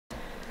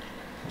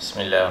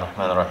বিসমিল্লাহির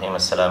রহমানির রহিম।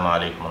 আসসালামু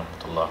আলাইকুম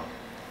রহমতুল্লাহ।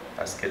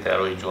 আজকে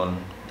 13 জুন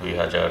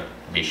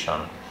 2020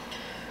 সন।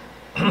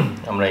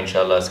 আমরা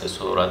ইনশাআল্লাহ আজকে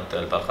সূরাত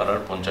আল বাকারার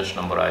 50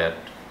 নম্বর আয়াত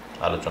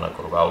আলোচনা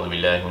করব। আউযু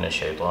বিল্লাহি মিনাশ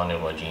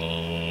শাইতানির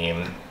রাজীম।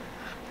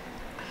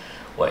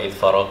 وإذ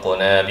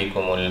فرقنا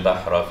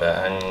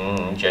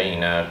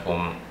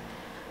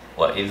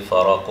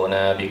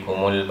بكم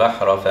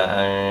البحر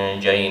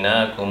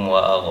فأنجيناكم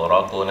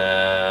وأغرقنا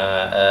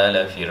آل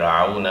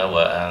فرعون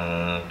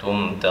وأنتم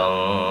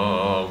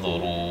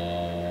تنظرون।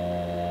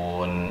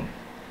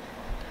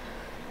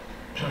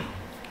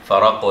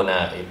 فرقنا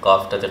এই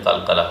কাফটাতে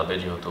কালকালা হবে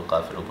যেহেতু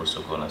কাফের উপর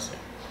সুকুন আছে।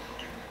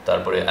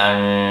 তারপরে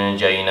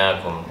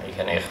আনজাইনাকুম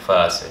এখানে ইখফা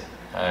আছে,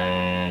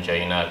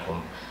 আনজাইনাকুম।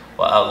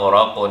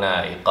 وأغرقنا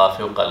এই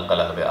কাফেও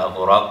কালকালা হবে,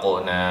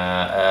 أغرقنا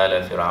آل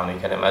فرعون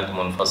এখানে মাদ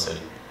মুনফাসিল,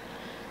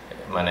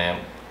 মানে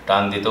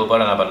টান দিতেও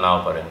পারেন আবার নাও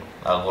পারেন।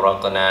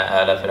 أغرقنا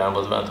آل فرعون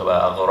বলবেন অথবা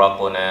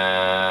أغرقنا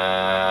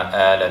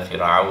آل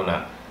فرعون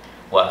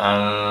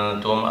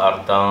وأنتم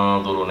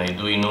تنظرون। এই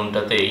দুই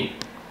নুনটাতেই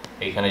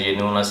এখানে যে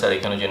নুন আছে আর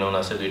এখানে যে নুন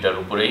আছে দুইটার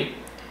উপরেই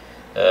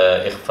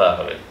ইখফা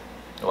হবে।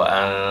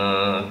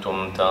 وأنتم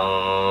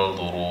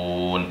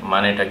تنظرون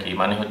মানেটা কি?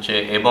 মানে হচ্ছে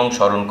এবং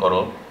স্মরণ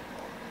করো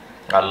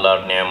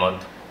আল্লাহর নিয়ামত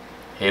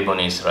হে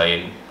বনি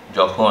ইসরাইল,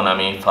 যখন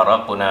আমি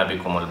ফারাকনা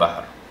বিকুমুল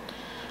বাহর।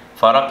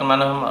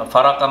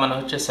 ফারাকা মানে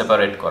হচ্ছে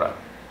সেপারেট করা।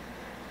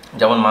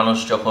 যেমন মানুষ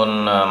যখন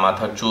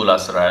মাথার চুল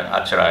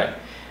আঁচড়ায়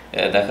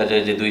দেখা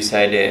যায় যে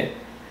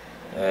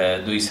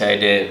দুই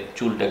সাইডে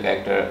চুলটাকে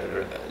একটা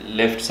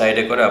লেফট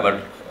সাইডে করে আবার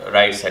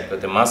রাইট সাইড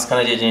করতে,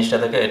 মাঝখানে যে জিনিসটা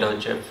থাকে এটা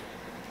হচ্ছে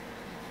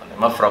মানে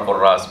মাফরাকুর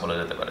রাস বলা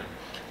যেতে পারে।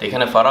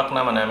 এখানে ফারাক না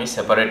মানে আমি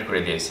সেপারেট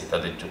করে দিয়েছি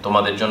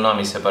তোমাদের জন্য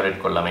আমি সেপারেট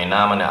করলাম। এই না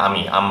মানে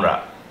আমরা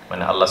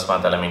মানে আল্লাহ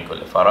সুবহানাহু ওয়া তাআলা মিন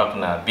করলে ফারাক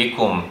না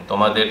বিকুম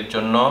তোমাদের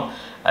জন্য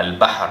আল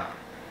বাহার।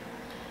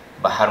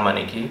 বাহার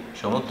মানে কি?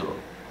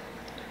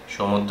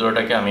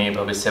 সমুদ্রটাকে আমি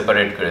এইভাবে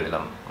সেপারেট করে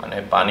দিলাম, মানে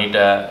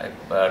পানিটা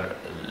একবার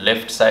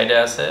লেফট সাইডে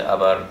আছে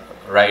আবার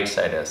রাইট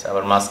সাইডে আছে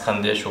আবার মাঝখান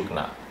দিয়ে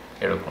শুকনা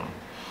এরকম।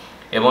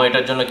 এবং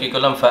এটার জন্য কি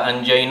করলাম?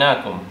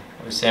 ফাআনজাইনাকুম,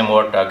 ওই সেম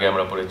ওয়ার্ডটা আগে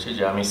আমরা পড়েছি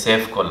যে আমি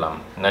সেভ করলাম,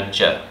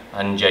 নাজ্জা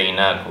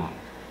আনজাইনাকুম।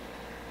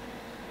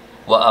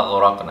 ওয়া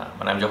আগরাকনা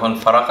মানে আমি যখন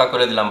ফারাকা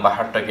করে দিলাম,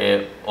 বাহারটাকে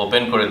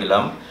ওপেন করে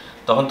দিলাম,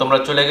 তখন তোমরা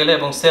চলে গেলে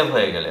এবং সেভ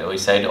হয়ে গেলে ওই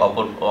সাইড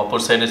অপর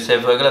সাইডে সেভ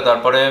হয়ে গেলে।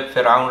 তারপরে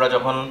ফেরাউনরা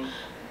যখন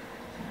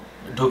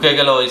ঢুকে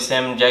গেল ওই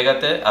সেম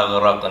জায়গাতে,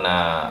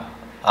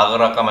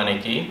 আগরাকা মানে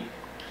কি?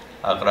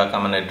 আগরাকা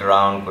মানে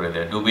ড্রাউন করে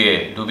দেয়,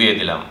 ডুবিয়ে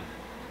দিলাম,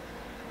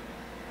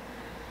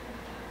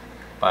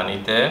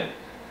 পানিতে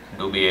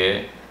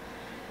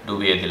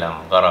ডুবিয়ে দিলাম।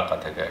 গারাকা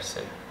থেকে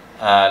আসছে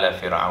আল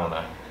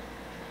ফিরআউনা,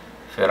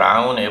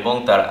 ফেরাউন এবং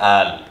তার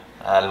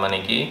আল মানে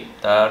কি?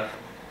 তার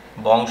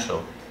বংশ,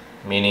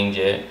 মিনিং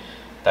যে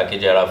তাকে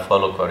যারা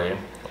ফলো করে।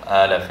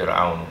 আল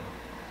ফিরআউন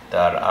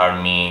তার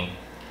আর্মি,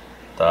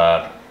 তার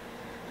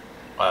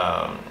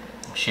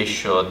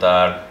শিষ্য,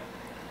 তার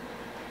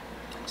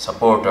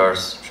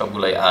সাপোর্টার্স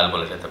সবগুলোই আল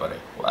বলে যেতে পারে।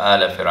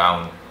 আল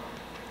ফিরআউন।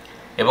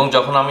 এবং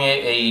যখন আমি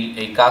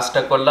এই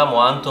কাজটা করলাম,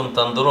 ওয়ান্তুম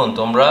তানদুরুন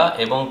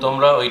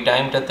তোমরা ওই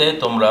টাইমটাতে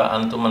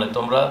আনতুম মানে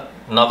তোমরা,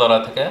 নজরা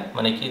থেকে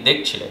মানে কি?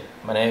 দেখছিলে,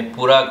 মানে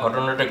পুরা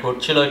ঘটনাটা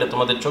ঘটছিল, এটা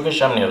তোমাদের চোখের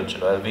সামনে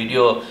হচ্ছিল। আর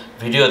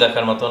ভিডিও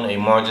দেখার মতন এই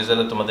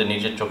মুআজিজাটা তোমাদের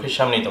নিজের চোখের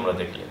সামনেই তোমরা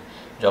দেখলে।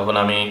 যখন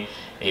আমি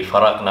এই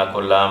ফারাক না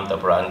করলাম,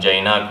 তারপর আনজাই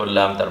না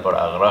করলাম, তারপর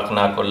আগরাক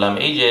না করলাম,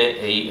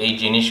 এই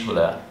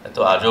জিনিসগুলা এত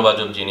আজব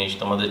জিনিস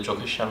তোমাদের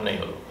চোখের সামনেই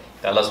হলো।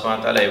 আল্লাহ সুবহানাহু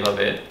ওয়া তাআলা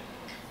এভাবে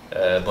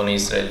বনি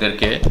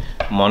ইসরাইলদেরকে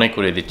মনে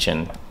করে দিচ্ছেন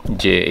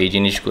যে এই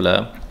জিনিসগুলা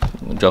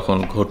যখন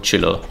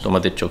ঘটছিল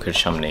তোমাদের চোখের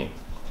সামনেই।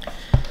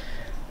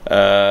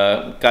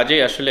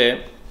 কাজেই আসলে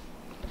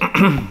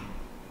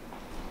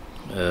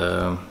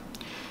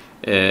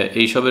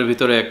এইসবের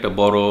ভিতরে একটা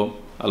বড়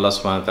আল্লাহ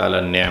সুবহানাহু ওয়া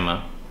তাআলার নেয়ামা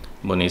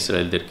বনি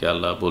ইসরাইলদেরকে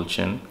আল্লাহ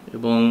বলছেন।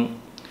 এবং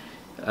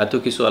এত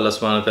কিছু আল্লাহ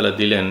সুবহানাহু ওয়া তাআলা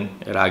দিলেন।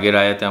 এর আগের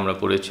আয়াতে আমরা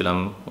পড়েছিলাম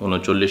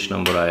 39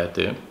 নম্বর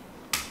আয়াতে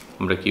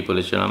আমরা কি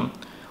বলেছিলাম?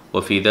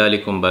 ওয়াফি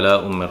যালিকুম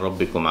বালাউম মির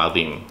রাব্বিকুম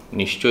আযীম।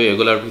 নিশ্চয়ই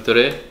এগুলোর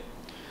ভিতরে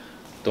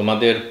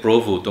তোমাদের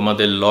প্রভু,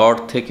 তোমাদের লর্ড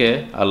থেকে,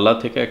 আল্লাহ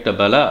থেকে একটা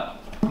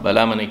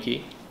বালা মানে কি?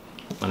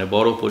 মানে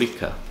বড়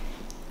পরীক্ষা।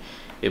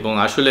 এবং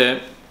আসলে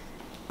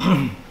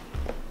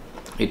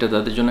এটা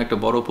তাদের জন্য একটা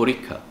বড়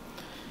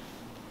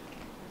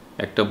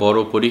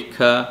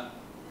পরীক্ষা।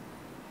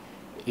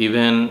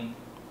 ইভেন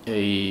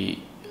এই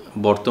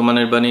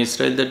বর্তমানের বনি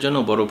ইসরাইলদের জন্য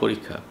বড়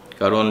পরীক্ষা।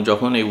 কারণ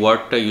যখন এই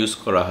ওয়ার্ডটা ইউজ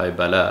করা হয়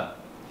বালা,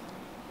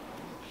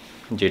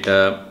 যেটা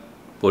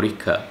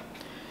পরীক্ষা,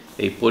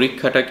 এই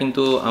পরীক্ষাটা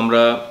কিন্তু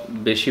আমরা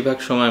বেশিরভাগ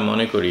সময়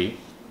মনে করি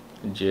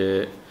যে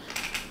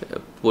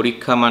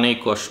পরীক্ষা মানেই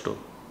কষ্ট,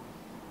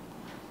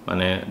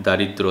 মানে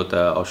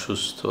দারিদ্রতা,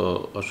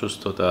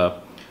 অসুস্থতা,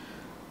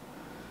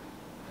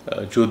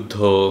 যুদ্ধ,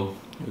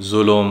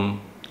 জুলুম,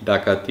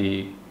 ডাকাতি,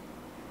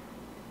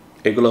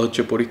 এগুলো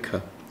হচ্ছে পরীক্ষা।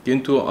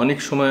 কিন্তু অনেক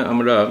সময়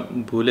আমরা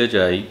ভুলে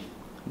যাই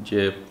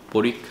যে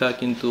পরীক্ষা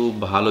কিন্তু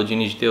ভালো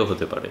জিনিস দিয়েও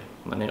হতে পারে।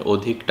 মানে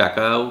অধিক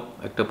টাকাও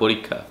একটা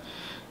পরীক্ষা,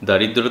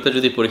 দারিদ্রতা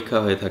যদি পরীক্ষা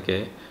হয়ে থাকে,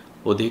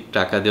 অধিক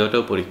টাকা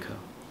দেওয়াটাও পরীক্ষা।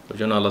 ওই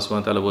জন্য আল্লাহ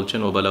সুবহানাহু ওয়া তাআলা বলছেন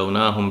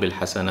ওয়াবালাউনাহুম বিল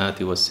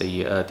হাসানাতি ওয়াস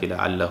সাইয়্যাতি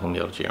লাআল্লাহুম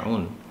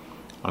ইয়ারজিউন,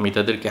 আমি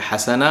তাদেরকে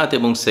হাসানাত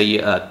এবং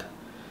সাইয়্যাত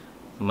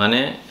মানে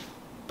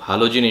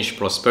ভালো জিনিস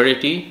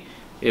প্রসপারিটি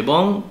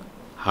এবং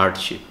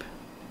হার্ডশিপ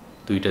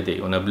দুইটা দেই।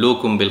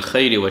 ওয়ানাবলুকুম বিল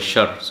খাইরি ওয়াশ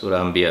শার সূরা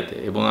আম্বিয়াতে,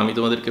 এবং আমি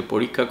তোমাদেরকে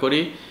পরীক্ষা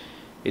করি,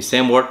 এই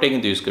সেম ওয়ার্ডটাই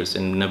কিন্তু ইউজ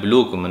করেছেন,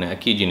 নাবলুকুম মানে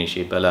একই জিনিস,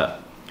 এই বালা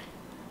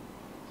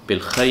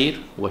বিল খাইর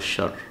ওয়াশ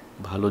শার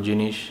ভালো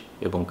জিনিস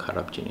এবং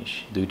খারাপ জিনিস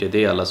দুইটা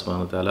দিয়ে আল্লাহ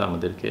সুবহানাহু ওয়া তাআলা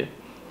আমাদেরকে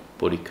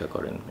পরীক্ষা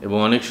করেন। এবং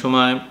অনেক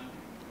সময়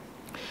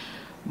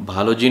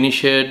ভালো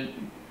জিনিসের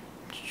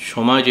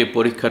সময় যে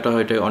পরীক্ষাটা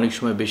হয় এটা অনেক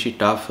সময় বেশি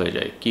টাফ হয়ে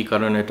যায়। কী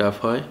কারণে টাফ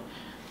হয়?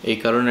 এই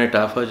কারণে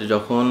টাফ হয় যে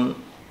যখন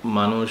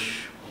মানুষ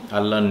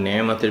আল্লাহর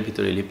নেয়ামতের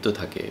ভিতরে লিপ্ত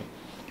থাকে,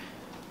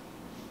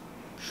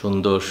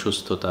 সুন্দর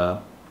সুস্থতা,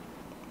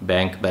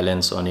 ব্যাংক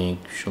ব্যালেন্স অনেক,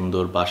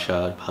 সুন্দর বাসা,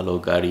 ভালো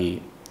গাড়ি,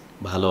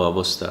 ভালো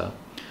অবস্থা,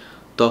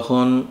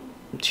 তখন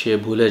সে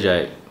ভুলে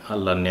যায়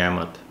আল্লাহর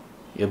নেয়ামত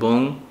এবং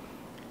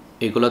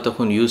এগুলো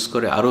তখন ইউজ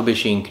করে আরও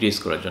বেশি ইনক্রিজ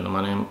করার জন্য।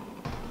 মানে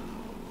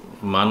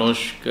মানুষ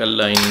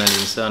কাল্লা ইন্নাল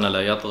ইনসানা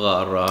লা ইয়াতগা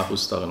আর রাআহু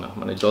ইসতাগনা,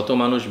 মানে যত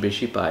মানুষ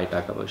বেশি পায়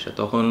টাকা পয়সা,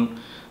 তখন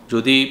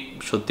যদি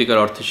সত্যিকার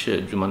অর্থে সে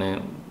মানে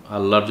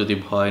আল্লাহর যদি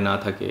ভয় না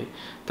থাকে,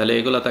 তাহলে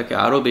এগুলো তাকে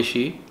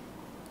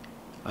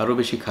আরও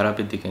বেশি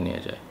খারাপের দিকে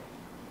নিয়ে যায়।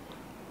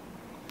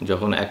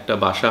 যখন একটা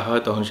বাসা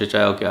হয় তখন সে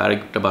চায় ওকে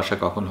আরেকটা বাসা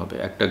কখন হবে,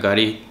 একটা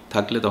গাড়ি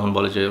থাকলে তখন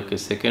বলে যে ওকে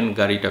সেকেন্ড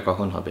গাড়িটা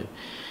কখন হবে।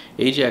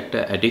 এই যে একটা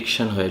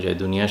অ্যাডিকশান হয়ে যায়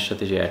দুনিয়ার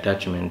সাথে, যে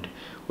অ্যাটাচমেন্ট,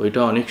 ওইটা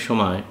অনেক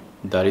সময়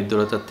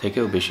দারিদ্রতার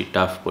থেকেও বেশি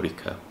টাফ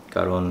পরীক্ষা,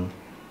 কারণ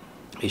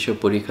এইসব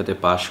পরীক্ষাতে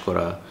পাশ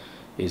করা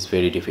ইজ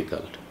ভেরি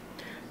ডিফিকাল্ট।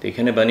 তো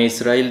এখানে বানি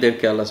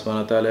ইসরাইলদেরকে আল্লাহ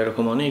সুবহানাহু ওয়া তাআলা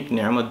এরকম অনেক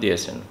নিয়ামত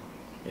দিয়েছেন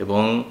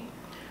এবং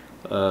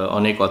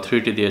অনেক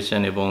অথরিটি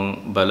দিয়েছেন, এবং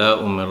বালা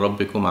মির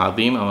রাব্বিকুম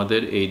আযীম,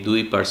 আমাদের এই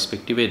দুই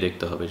পার্সপেক্টিভেই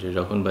দেখতে হবে যে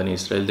যখন বানি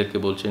ইসরাইলদেরকে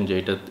বলছেন যে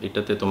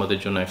এটাতে তোমাদের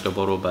জন্য একটা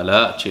বড় বালা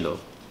ছিল,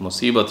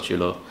 মুসিবত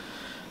ছিল,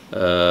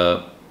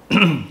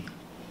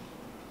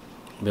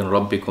 মির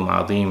রাব্বিকুম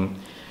আযীম,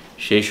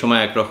 সেই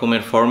সময় এক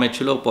রকমের ফর্মে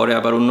ছিল, পরে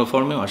আবার অন্য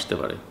ফর্মেও আসতে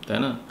পারে, তাই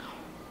না?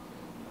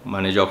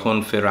 মানে যখন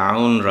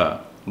ফেরাউনরা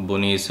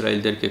বনি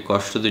ইসরাইলদেরকে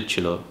কষ্ট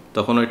দিচ্ছিল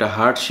তখন ওইটা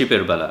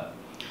হার্ডশিপের বেলা,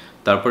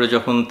 তারপরে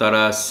যখন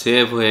তারা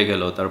সেভ হয়ে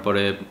গেল,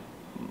 তারপরে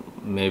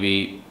মেবি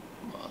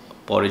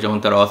পরে যখন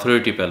তারা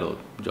অথরিটি পেল,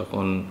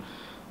 যখন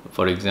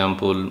ফর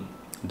এক্সাম্পল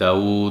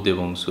দাউদ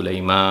এবং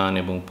সুলাইমান,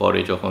 এবং পরে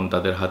যখন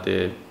তাদের হাতে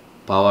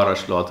পাওয়ার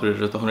আসলো, অথরিটি,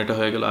 তখন এটা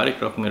হয়ে গেল আরেক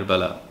রকমের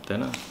বেলা, তাই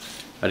না?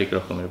 আরেক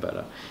রকমের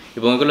বেলা।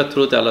 এবং এগুলো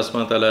থ্রুতে আল্লাহ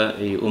সুবহানাহু ওয়া তাআলা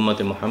এই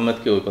উম্মতে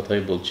মুহাম্মদকে ওই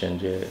কথাই বলছেন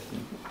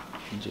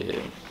যে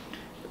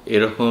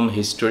এরকম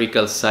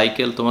হিস্টোরিক্যাল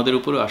সাইকেল তোমাদের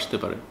উপরেও আসতে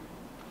পারে।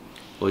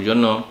 ওই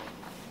জন্য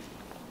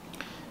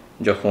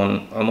যখন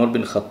ওমর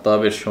বিন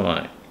খাত্তাবের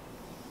সময়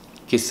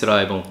কিসরা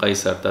এবং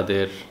কাইসার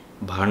তাদের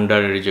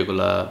ভান্ডারের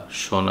যেগুলা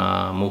সোনা,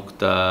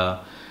 মুক্তা,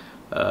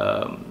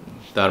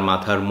 তার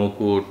মাথার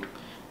মুকুট,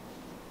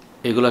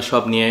 এগুলা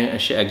সব নিয়ে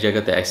এসে এক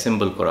জায়গাতে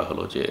অ্যাসেম্বল করা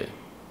হলো, যে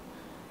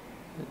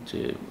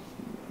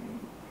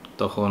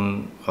তখন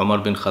ওমর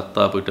বিন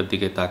খাত্তাব ওইটার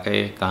দিকে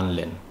তাকায়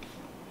কানলেন।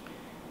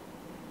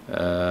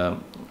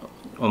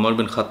 ওমর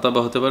বিন খাত্তাব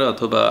হতে পারে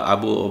অথবা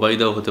আবু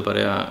ওবাইদাও হতে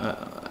পারে,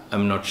 আই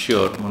এম নট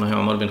শিওর, মনে হয়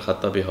ওমর বিন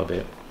খাত্তাবই হবে।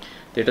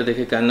 তো এটা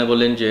দেখে কান্না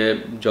বললেন যে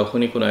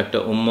যখনই কোনো একটা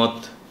উম্মত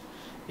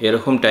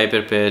এরকম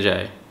টাইপের পেয়ে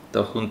যায়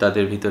তখন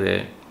তাদের ভিতরে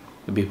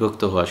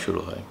বিভক্ত হওয়া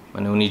শুরু হয়।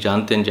 মানে উনি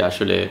জানতেন যে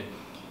আসলে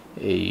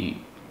এই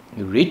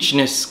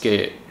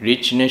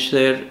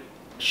রিচনেসের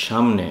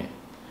সামনে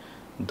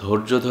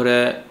ধৈর্য ধরে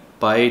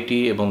পায়েটি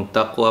এবং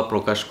তাকওয়া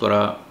প্রকাশ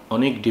করা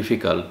অনেক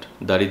ডিফিকাল্ট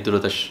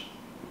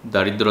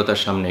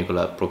দারিদ্রতার সামনে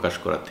এগুলা প্রকাশ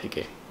করার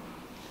থেকে।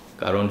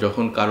 কারণ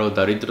যখন কারো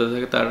দারিদ্রতা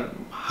থাকে তার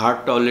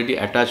হার্টটা অলরেডি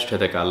অ্যাটাচড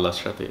হয়ে থাকে আল্লাহর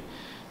সাথে,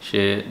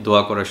 সে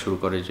দোয়া করা শুরু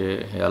করে যে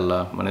হে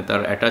আল্লাহ, মানে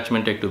তার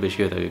অ্যাটাচমেন্টটা একটু বেশি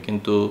হয়ে থাকে।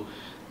 কিন্তু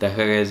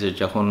দেখা গেছে যে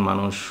যখন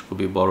মানুষ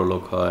খুবই বড়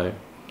লোক হয়,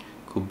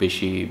 খুব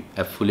বেশি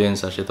অ্যাফ্লুয়েন্স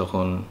আসে,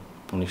 তখন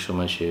অনেক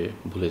সময় সে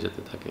ভুলে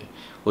যেতে থাকে।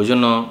 ওই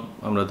জন্য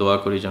আমরা দোয়া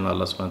করি যেন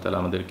আল্লাহ সুবহানাহু ওয়া তাআলা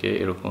আমাদেরকে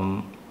এরকম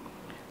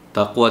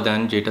তাকওয়া দেন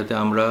যেটাতে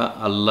আমরা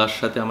আল্লাহর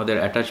সাথে আমাদের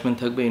অ্যাটাচমেন্ট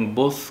থাকবে ইন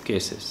বোথ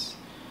কেসেস।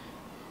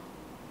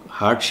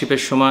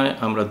 হার্ডশিপের সময়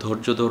আমরা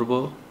ধৈর্য ধরব,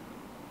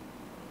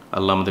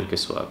 আল্লাহ আমাদেরকে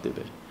সওয়াব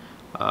দেবে,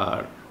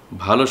 আর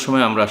ভালো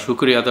সময় আমরা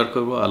শুকরিয়া আদায়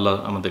করব, আল্লাহ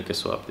আমাদেরকে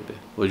সওয়াব দেবে।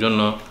 ওই জন্য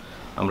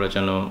আমরা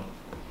যেন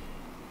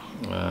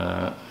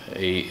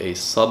এই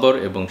সবর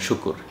এবং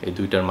শুকর, এই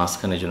দুইটার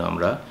মাঝখানে যেন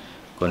আমরা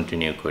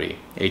কন্টিনিউ করি।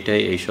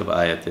 এইটাই এইসব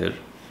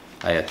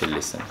আয়াতের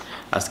লেসন।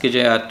 আজকে যে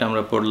আয়াতটা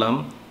আমরা পড়লাম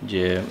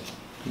যে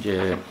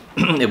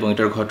এবং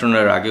এটার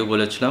ঘটনার আগেও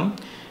বলেছিলাম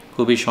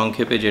খুবই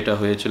সংক্ষেপে, যেটা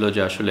হয়েছিল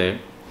যে আসলে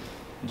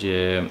যে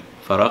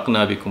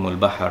ফারাকনা বিকুমুল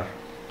বাহার,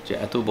 যে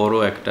এত বড়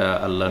একটা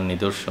আল্লাহর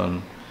নিদর্শন,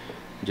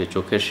 যে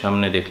চোখের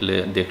সামনে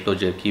দেখলো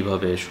যে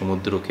কিভাবে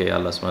সমুদ্রকে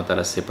আল্লাহ সুবহানাহু ওয়া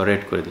তাআলা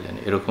সেপারেট করে দিলেন।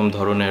 এরকম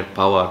ধরনের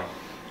পাওয়ার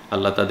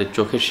আল্লাহ তাদের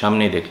চোখের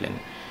সামনেই দেখলেন,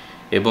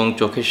 এবং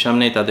চোখের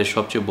সামনেই তাদের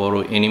সবচেয়ে বড়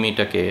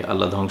এনিমিটাকে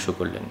আল্লাহ ধ্বংস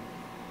করলেন।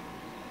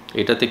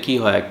 এটাতে কি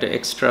হয়, একটা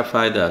এক্সট্রা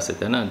ফায়দা আছে,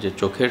 তাই না? যে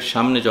চোখের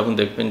সামনে যখন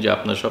দেখবেন যে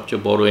আপনার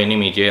সবচেয়ে বড়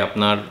এনিমি, যে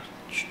আপনার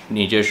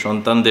নিজের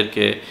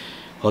সন্তানদেরকে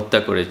হত্যা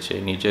করেছে,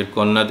 নিজের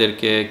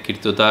কন্যাদেরকে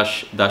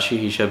দাসী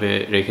হিসাবে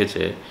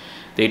রেখেছে।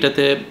 তো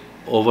এটাতে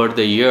ওভার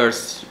দ্য ইয়ার্স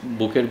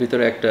বুকের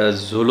ভিতরে একটা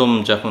জুলুম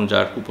যখন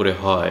যার উপরে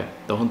হয়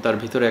তখন তার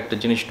ভিতরে একটা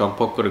জিনিস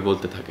টকবক করে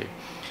গলতে থাকে,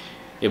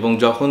 এবং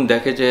যখন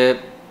দেখে যে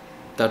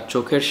তার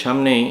চোখের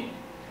সামনেই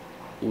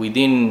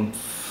উইদিন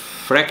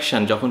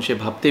ফ্র্যাকশন, যখন সে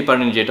ভাবতেই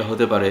পারেনি যে এটা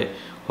হতে পারে,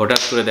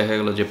 হঠাৎ করে দেখা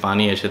গেল যে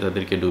পানি এসে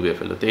তাদেরকে ডুবিয়ে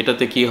ফেলো। তো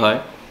এটাতে কি হয়,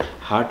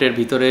 হার্টের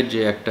ভিতরে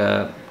যে একটা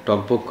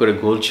টকবক করে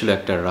গলছিল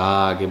একটা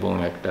রাগ এবং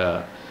একটা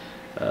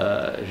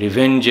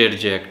রিভেঞ্জের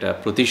যে একটা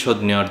প্রতিশোধ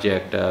নেওয়ার যে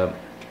একটা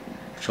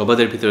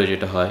সবাদের ভিতরে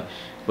যেটা হয়,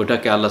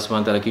 ওটাকে আল্লাহ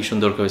সুবহানাহু ওয়া তাআলা কি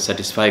সুন্দর করে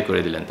স্যাটিসফাই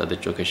করে দিলেন তাদের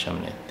চোখের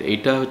সামনে। তো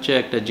এইটা হচ্ছে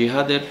একটা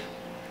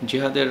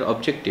জিহাদের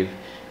অবজেক্টিভ,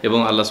 এবং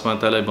আল্লাহ সুবহানাহু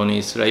ওয়া তাআলা বনি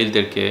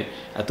ইসরাইলদেরকে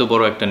এত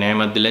বড় একটা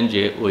নেয়ামত দিলেন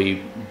যে ওই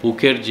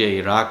বুকের যে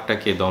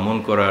রাগটাকে দমন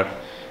করার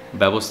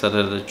ব্যবস্থা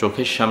তাদের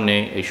চোখের সামনে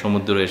এই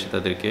সমুদ্র এসে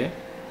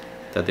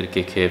তাদেরকে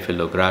খেয়ে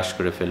ফেললো, গ্রাস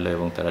করে ফেললো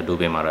এবং তারা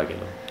ডুবে মারা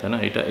গেল, তাই না?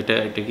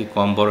 এটা কি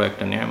কম বড়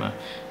একটা নেয়ামত?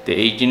 তো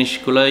এই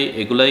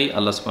এগুলাই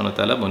আল্লাহ সুবহানাহু ওয়া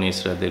তাআলা বনি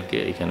ইসরাইলদেরকে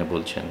এখানে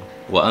বলছেন,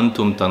 ওয়া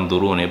আনতুম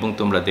তানদুরুন, এবং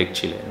তোমরা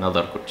দেখছিলে,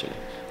 নাদার করছিলে,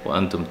 ওয়া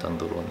আনতুম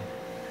তানদুরুন।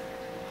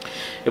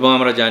 এবং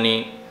আমরা জানি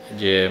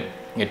যে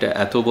এটা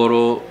এত বড়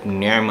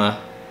নেয়ামত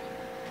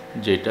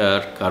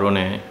যেটার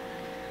কারণে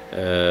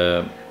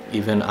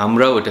ইভেন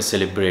আমরাও এটা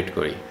সেলিব্রেট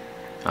করি।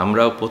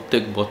 আমরাও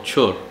প্রত্যেক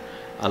বছর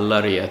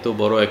আল্লাহর এই এত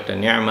বড় একটা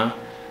নেয়ামত,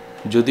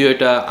 যদিও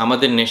এটা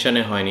আমাদের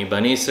নেশনে হয়নি,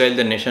 বানি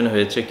ইসরায়েলদের নেশন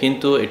হয়েছে,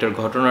 কিন্তু এটার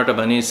ঘটনাটা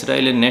বানি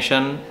ইসরায়েলের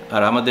নেশন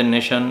আর আমাদের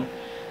নেশন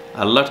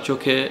আল্লাহর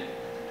চোখে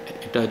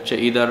এটা হচ্ছে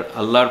ইদার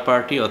আল্লাহর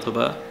পার্টি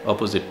অথবা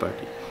অপোজিট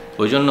পার্টি।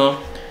 ওই জন্য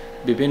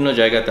বিভিন্ন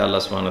জায়গাতে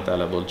আল্লাহ সুবহানাহু ওয়া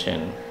তাআলা বলছেন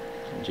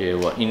যে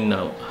ওয়া ইন্না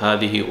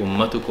হাদিহি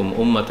উম্মাতুকুম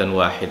উম্মাতান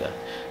ওয়াহিদা,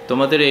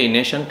 তোমাদের এই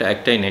নেশনটা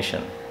একটাই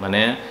নেশন।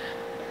 মানে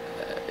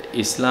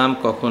ইসলাম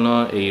কখনো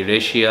এই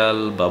রেশিয়াল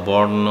বা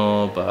বর্ণ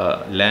বা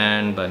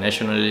ল্যান্ড বা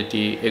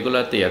ন্যাশনালিটি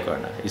এগুলাতে করে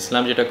না।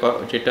 ইসলাম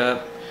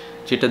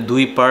যেটা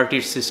দুই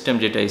পার্টির সিস্টেম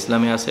যেটা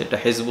ইসলামে আছে, এটা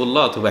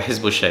হিজবুল্লাহ অথবা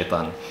হিজবুশ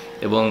শাইতান,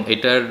 এবং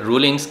এটার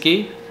রুলিংস কি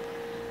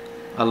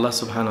আল্লাহ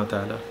সুবহানাহু ওয়া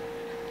তাআলা।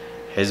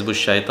 হিজবুশ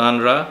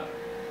শাইতানরা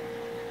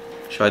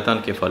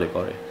শয়তানকে ফলো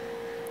করে,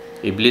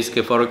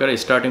 ইবলিসকে ফলো করে,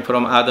 স্টার্টিং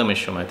ফ্রম আদমের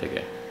সময়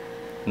থেকে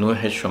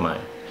নূহের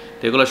সময়।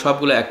 তো এগুলো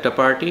সবগুলো একটা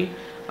পার্টি,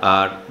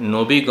 আর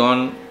নবীগণ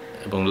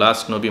এবং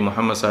লাস্ট নবী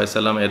মুহাম্মদ সাল্লাল্লাহু আলাইহি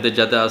ওয়াসাল্লাম এদের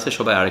যাতে আছে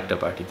সবাই আরেকটা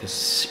পার্টিতে।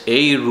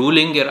 এই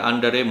রুলিংয়ের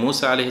আন্ডারে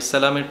মুসা আলাইহিস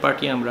সালামের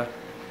পার্টি আমরা,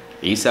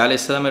 ঈসা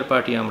আলাইহিস সালামের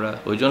পার্টি আমরা।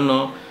 ওই জন্য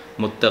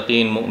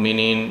মুত্তাকিন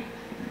মুমিনিন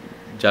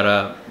যারা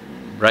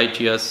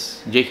রাইটিয়াস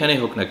যেখানেই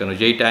হোক না কেন,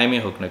 যেই টাইমে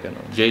হোক না কেন,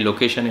 যেই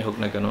লোকেশনে হোক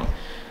না কেন,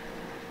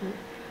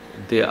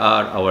 দে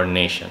আর আওয়ার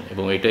নেশন।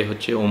 এবং এটাই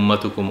হচ্ছে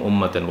উম্মাতুকুম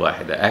উম্মাতান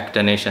ওয়াহিদা, একটা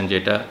নেশন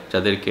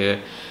যাদেরকে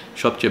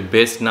সবচেয়ে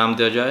বেস্ট নাম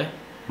দেওয়া যায়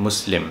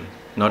মুসলিম।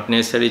 নট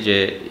নেসেসারি যে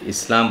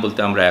ইসলাম বলতে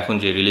আমরা এখন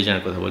যে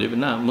রিলিজনের কথা বলি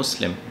না,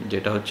 মুসলিম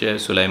যেটা হচ্ছে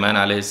সুলাইমান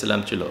আলাইহিস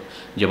সালাম ছিল,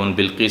 যেমন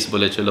বিলকিস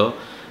বলেছিল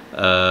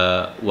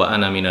ওয়া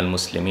আনা মিনাল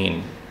মুসলিমিন,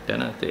 তাই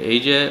না? তো এই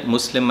যে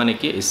মুসলিম মানে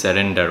কি,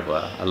 স্যারেন্ডার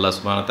হওয়া, আল্লাহ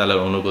সুবহানাহু ওয়া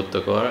তাআলার অনুগত্য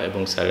করা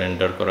এবং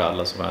স্যারেন্ডার করা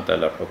আল্লাহ সুবহানাহু ওয়া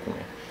তাআলার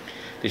হুকুমে।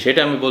 তো সেটা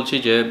আমি বলছি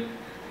যে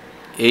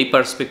এই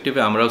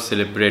পার্সপেক্টিভে আমরাও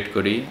সেলিব্রেট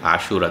করি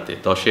আশুরাতে,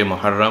 10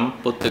 মুহররম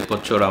প্রত্যেক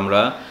বছর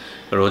আমরা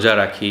রোজা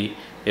রাখি,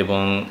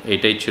 এবং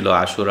এটাই ছিল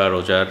আশুরা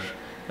রোজার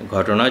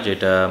ঘটনা,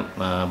 যেটা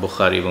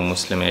বুখারী এবং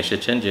মুসলিমে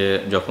এসেছেন যে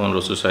যখন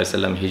রাসূল সাল্লাল্লাহু আলাইহি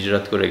ওয়াসাল্লাম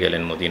হিজরত করে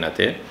গেলেন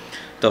মদিনাতে,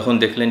 তখন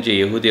দেখলেন যে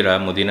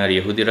মদিনার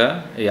ইহুদিরা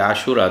এই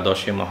আশুরা 10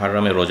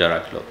 মুহররমে রোজা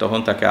রাখলো। তখন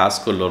তাকে আস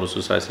করলো,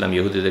 রাসূল সাল্লাল্লাহু আলাইহি ওয়াসাল্লাম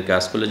ইহুদিদেরকে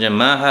আস করলো যে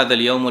মা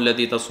হাদাল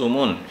ইয়াউমুল্লাযী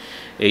তাসুমুন,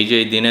 এই যে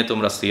এই দিনে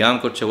তোমরা সিয়াম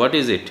করছো, হোয়াট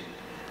ইজ ইট?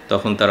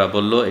 তখন তারা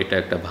বলল এটা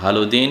একটা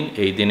ভালো দিন,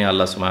 এই দিনে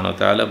আল্লাহ সুবহানাহু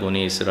ওয়া তাআলা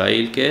বনি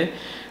ইসরাইলকে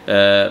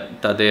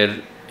তাদের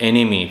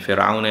এনিমি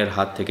ফেরাউনের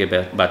হাত থেকে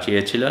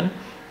বাঁচিয়েছিলেন,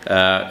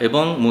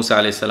 এবং মুসা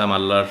আলাইহিস সালাম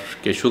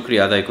আল্লাহকে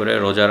শুকরিয়া আদায় করে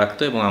রোজা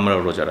রাখতো, এবং আমরাও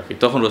রোজা রাখি।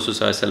 তখন রাসূল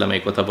সাল্লাল্লাহু আলাইহি ওয়াসাল্লাম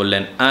এই কথা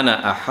বললেন, আনা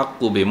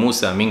আহাক্কু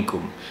বিমুসা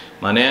মিনকুম,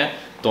 মানে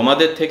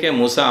তোমাদের থেকে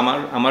মুসা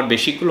আমার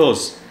বেশি ক্লোজ,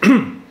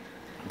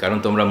 কারণ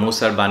তোমরা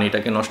মুসার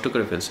বাণীটাকে নষ্ট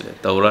করে ফেলছিলে,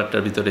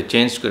 তাওরাতের ভিতরে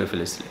চেঞ্জ করে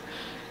ফেলেছিলে,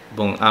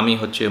 এবং আমি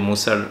হচ্ছে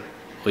মুসার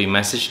ওই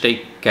মেসেজটাই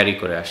ক্যারি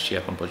করে আসছি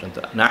এখন পর্যন্ত।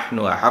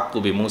 নাহনু আহাক্কু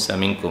বিমুসা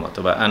মিনকুম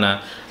অথবা আনা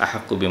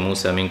আহাক্কু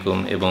বিমুসা মিনকুম,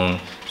 এবং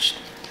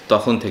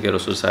তখন থেকে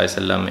রাসূল সাল্লাল্লাহু আলাইহি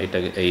ওয়াসাল্লাম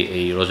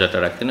এই রোজাটা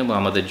রাখতেন, এবং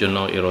আমাদের জন্য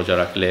এই রোজা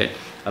রাখলে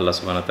আল্লাহ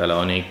সুবহানাহু ওয়া তাআলা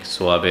অনেক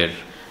সওয়াবের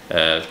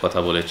কথা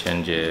বলেছেন,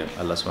 যে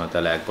আল্লাহ সুবহানাহু ওয়া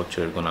তাআলা 1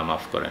 বছরের গুনাহ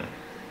মাফ করেন।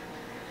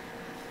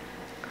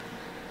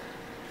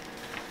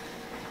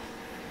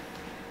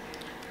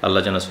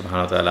 আল্লাহ যেন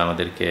সুবহানাহু ওয়া তাআলা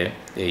আমাদেরকে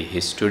এই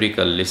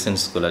হিস্টোরিক্যাল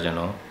লেসন্সগুলো যেন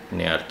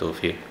নেয়ার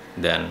তৌফিক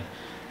দেন।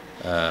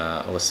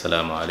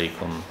 ওয়াসসালামু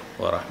আলাইকুম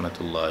ওয়া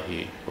রাহমাতুল্লাহি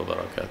ওয়া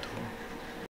বারাকাতুহু।